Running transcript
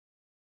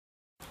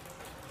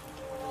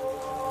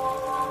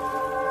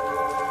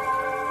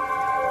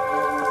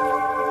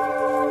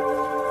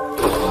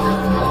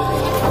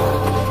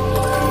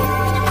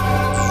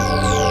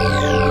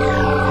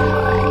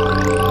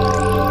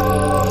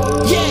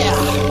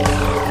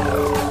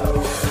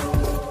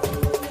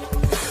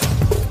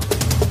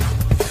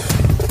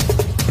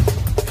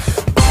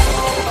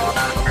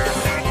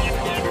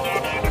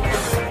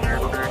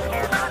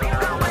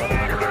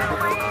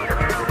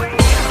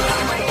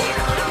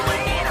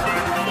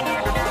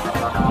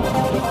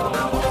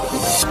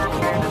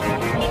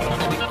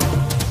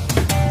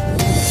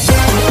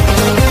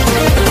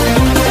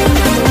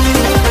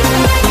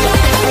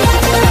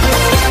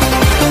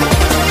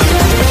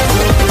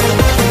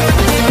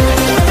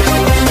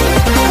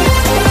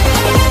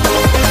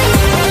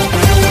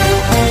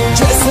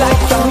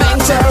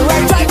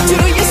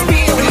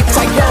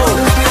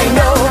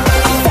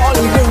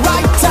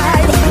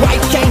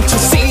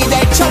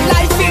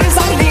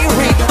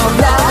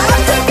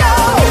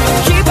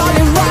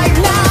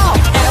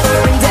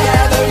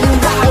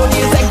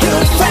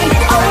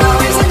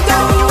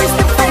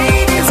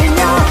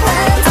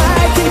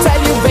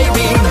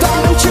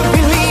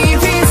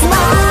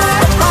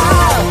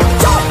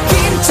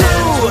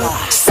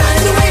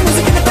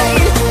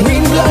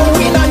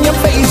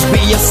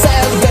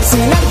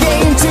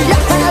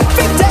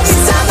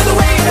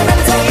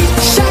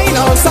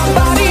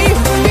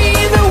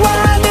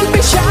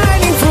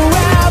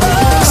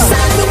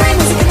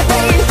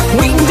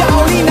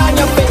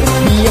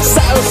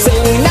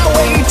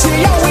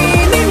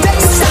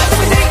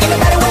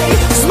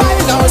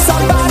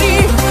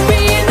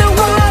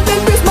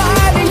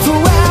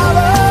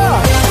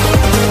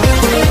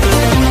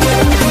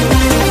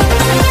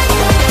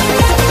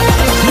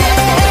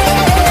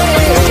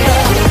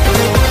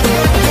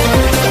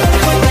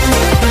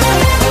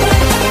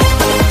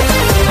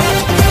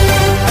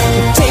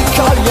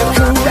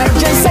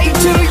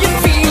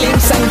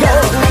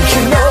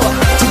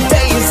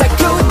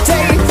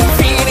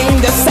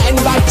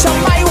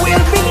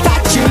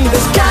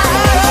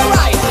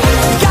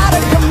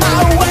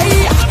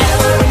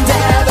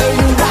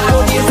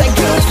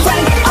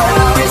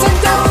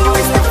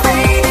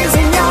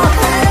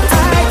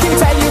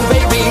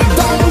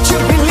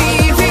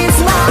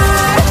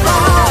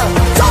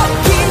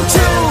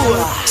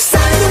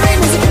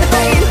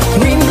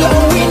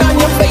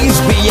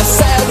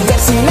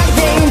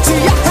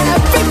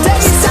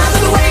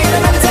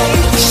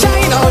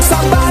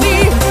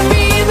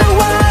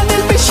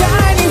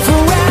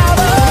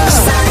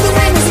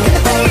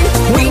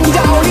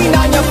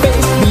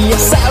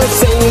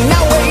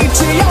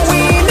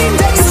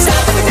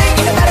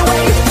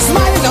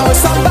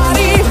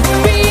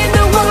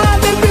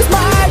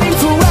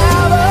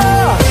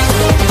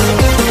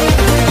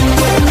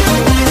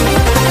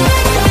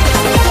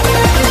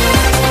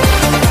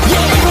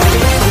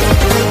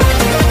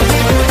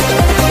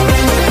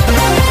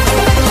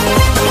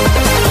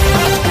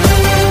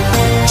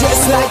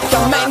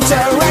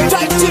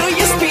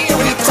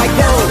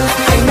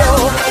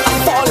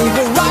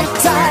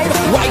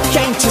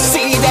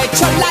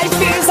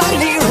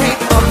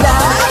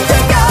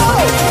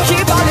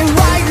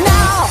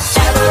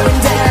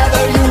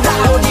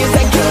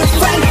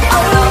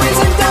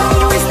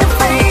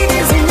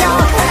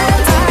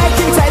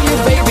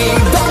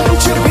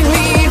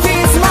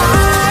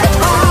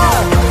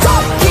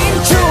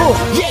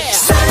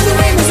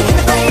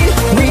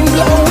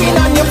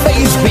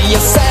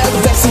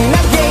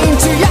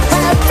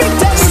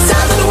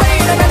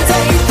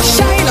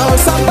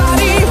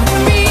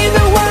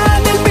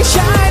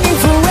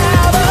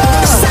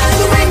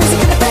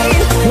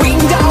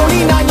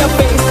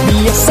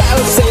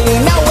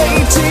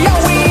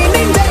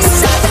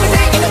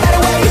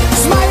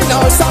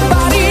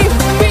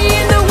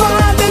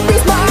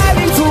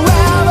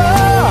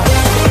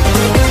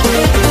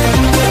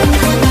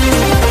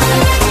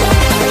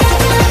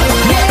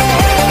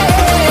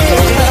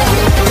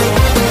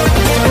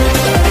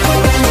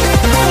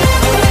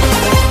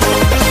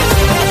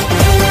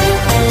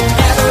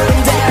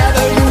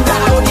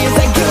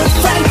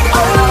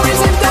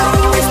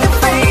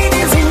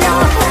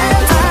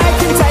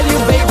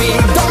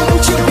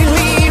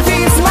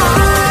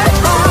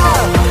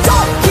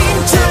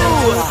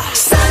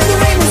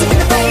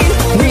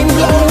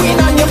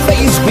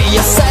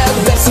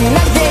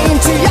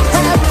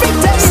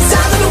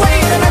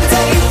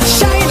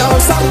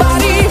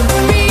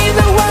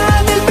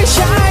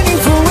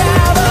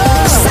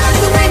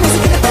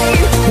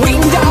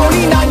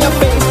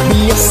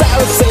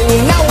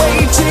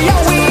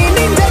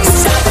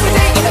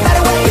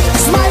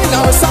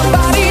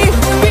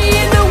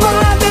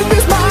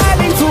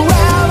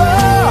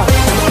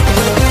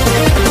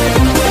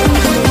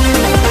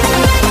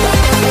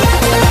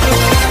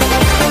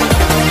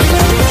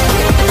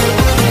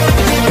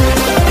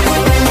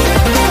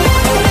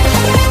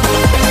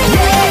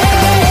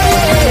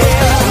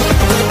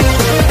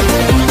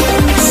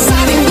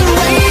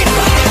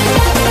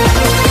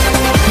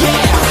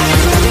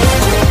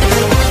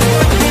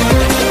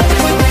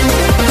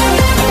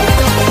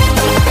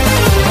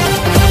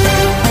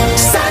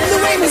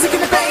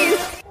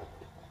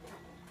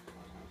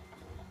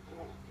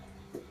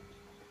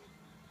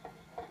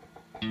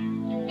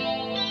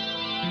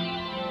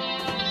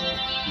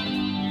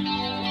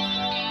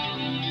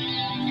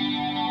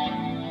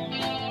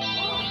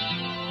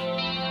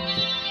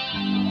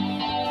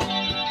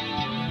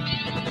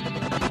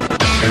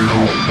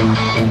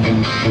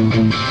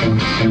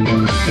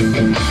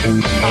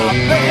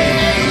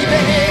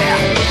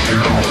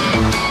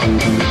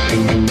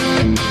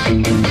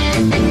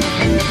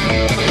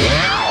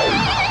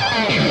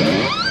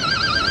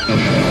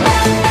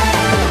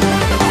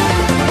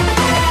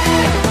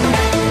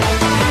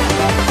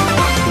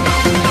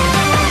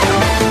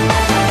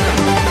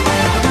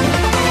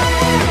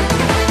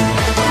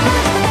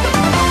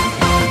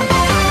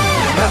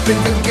Nothing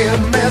can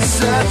give me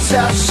such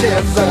a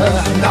shiver.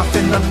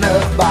 Nothing on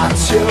earth but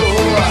you.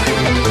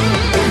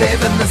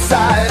 Living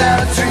inside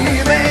a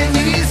dream ain't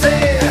easy,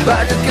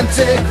 but you can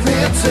take me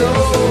to.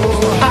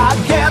 I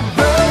get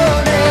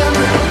burning,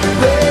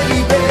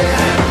 baby.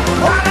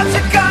 Why don't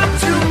you come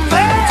to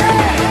me?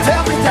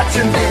 Tell me that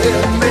you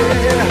need me.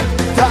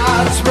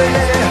 Touch me,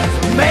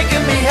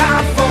 making me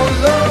hot for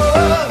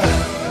love.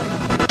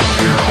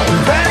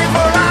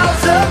 24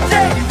 hours a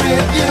day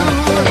with you.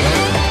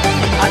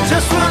 I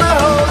just wanna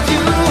hold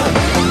you.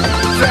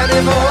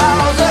 24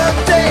 hours a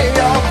day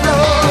of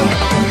love,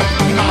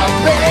 my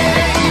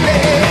baby.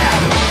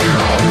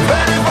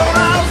 24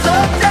 hours a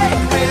day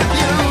with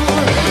you.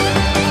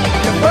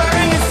 You're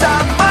burning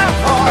inside my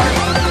heart.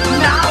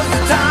 Now's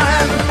the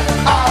time.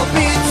 I'll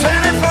be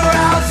 24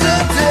 hours a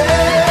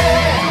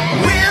day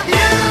with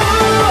you.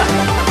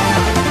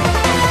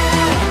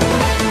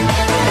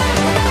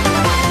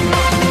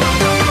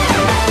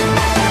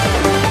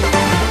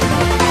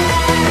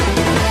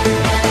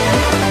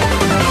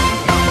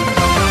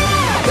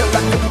 You're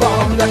like a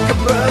bomb, like a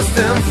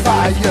bursting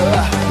fire,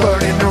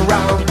 burning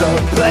around the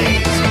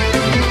place.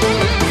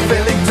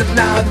 Feeling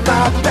tonight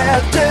my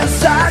best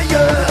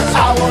desires.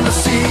 I wanna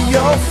see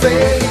your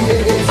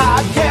face. I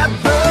get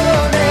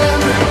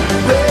burning,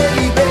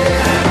 baby.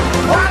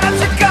 Why don't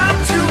you come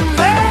to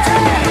me?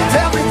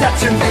 Tell me that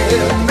you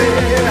need me.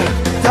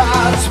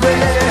 Touch me,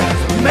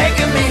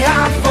 making me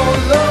hot for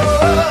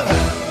love.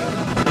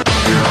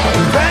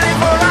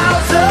 24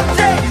 hours a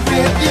day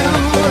with you.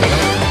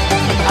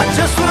 I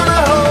just wanna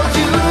hold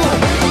you.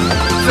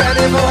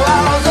 24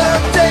 hours a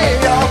day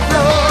of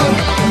love,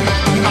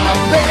 my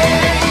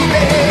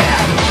baby.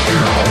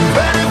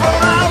 24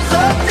 hours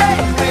a day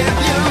with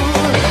you.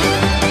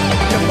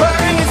 You're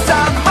burning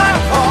inside my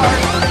heart.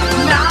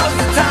 Now's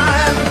the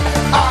time.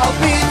 I'll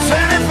be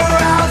 24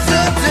 hours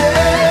a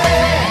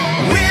day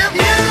with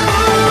you.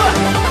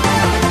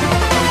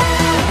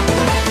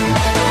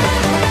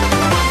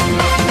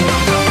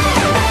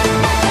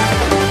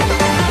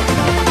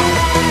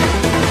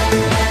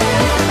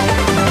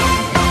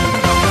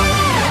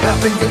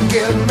 Nothing can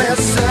give me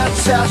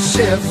such a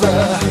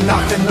shiver.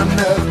 Nothing on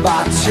earth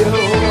but you.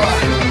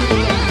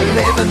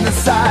 Living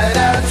inside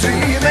a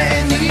dream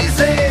ain't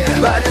easy,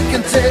 but you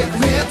can take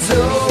me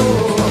too.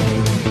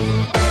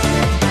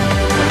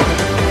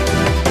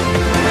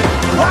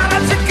 Why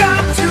don't you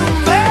come to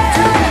me?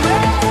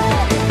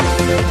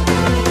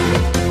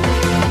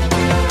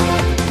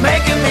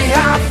 Making me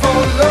hot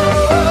for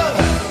love.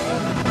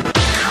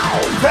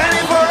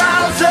 24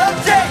 hours a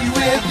day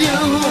with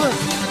you.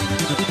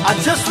 I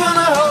just wanna